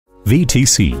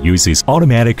VTC uses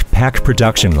automatic pack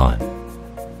production line.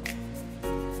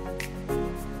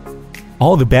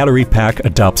 All the battery pack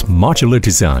adopts modular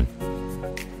design.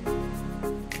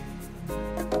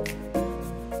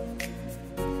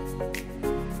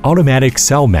 Automatic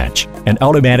cell match and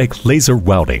automatic laser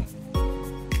welding.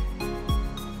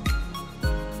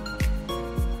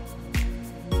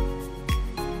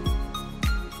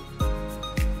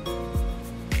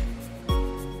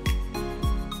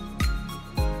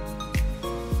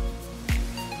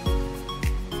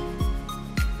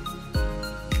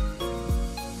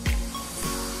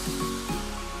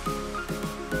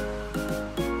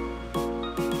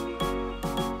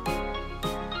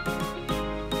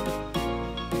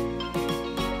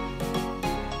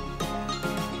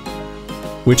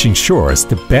 Which ensures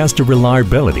the best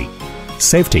reliability,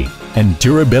 safety, and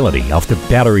durability of the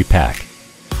battery pack.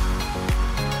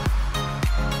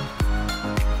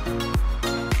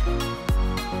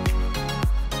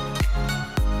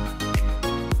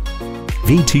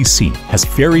 VTC has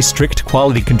very strict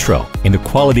quality control in the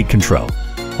quality control.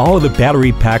 All the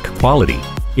battery pack quality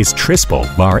is traceable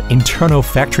by our internal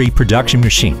factory production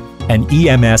machine and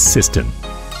EMS system.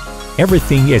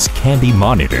 Everything can be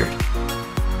monitored.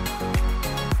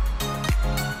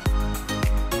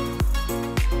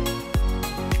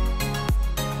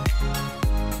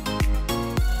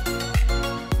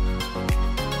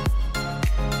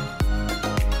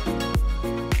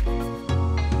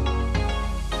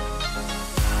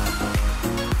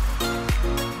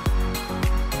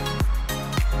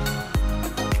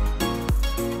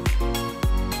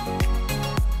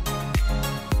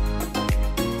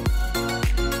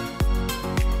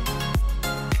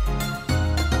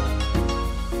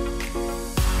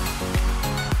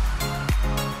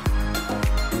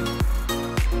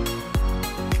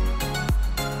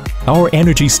 Our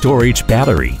energy storage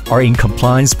battery are in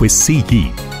compliance with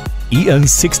CE, EN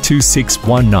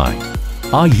 62619,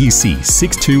 IEC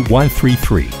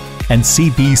 62133, and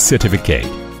CB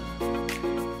certificate.